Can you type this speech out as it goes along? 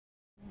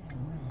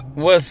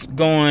What's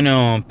going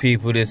on,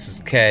 people? This is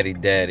Caddy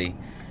Daddy.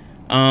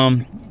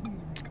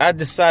 I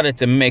decided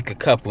to make a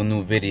couple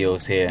new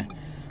videos here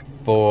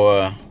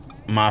for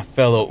my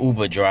fellow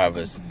Uber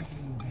drivers.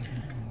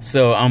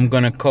 So I'm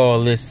gonna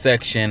call this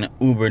section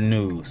Uber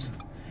News.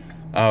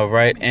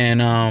 Alright,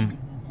 and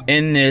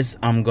in this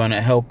I'm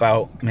gonna help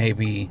out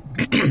maybe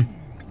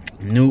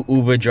new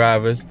Uber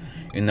drivers,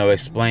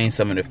 explain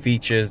some of the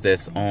features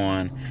that's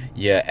on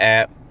your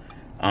app.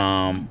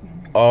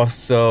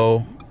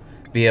 Also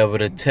be able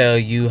to tell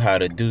you how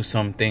to do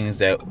some things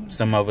that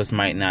some of us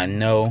might not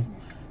know,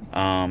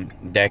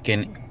 that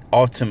can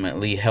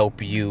ultimately help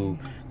you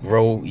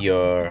grow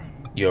your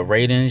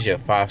ratings, your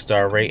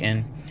 5-star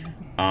rating,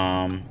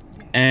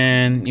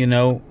 and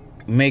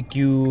make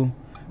you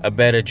a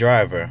better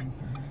driver.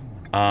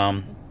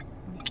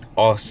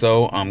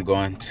 Also, I'm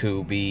going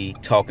to be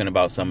talking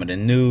about some of the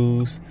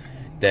news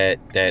that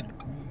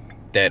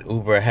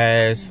Uber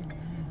has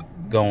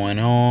going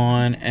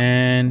on,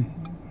 and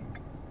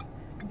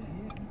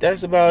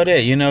that's about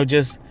it.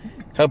 Just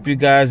help you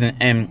guys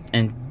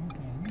and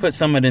put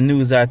some of the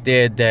news out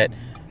there that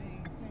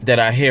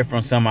I hear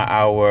from some of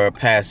our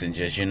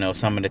passengers.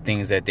 Some of the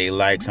things that they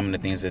like, some of the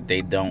things that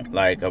they don't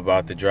like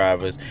about the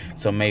drivers,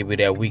 so maybe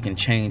that we can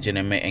change it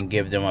and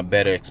give them a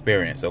better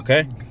experience.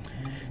 Okay,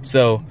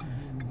 so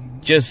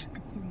just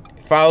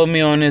follow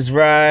me on this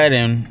ride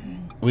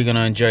and we're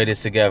gonna enjoy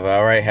this together.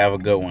 All right, have a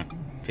good one.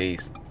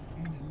 Peace.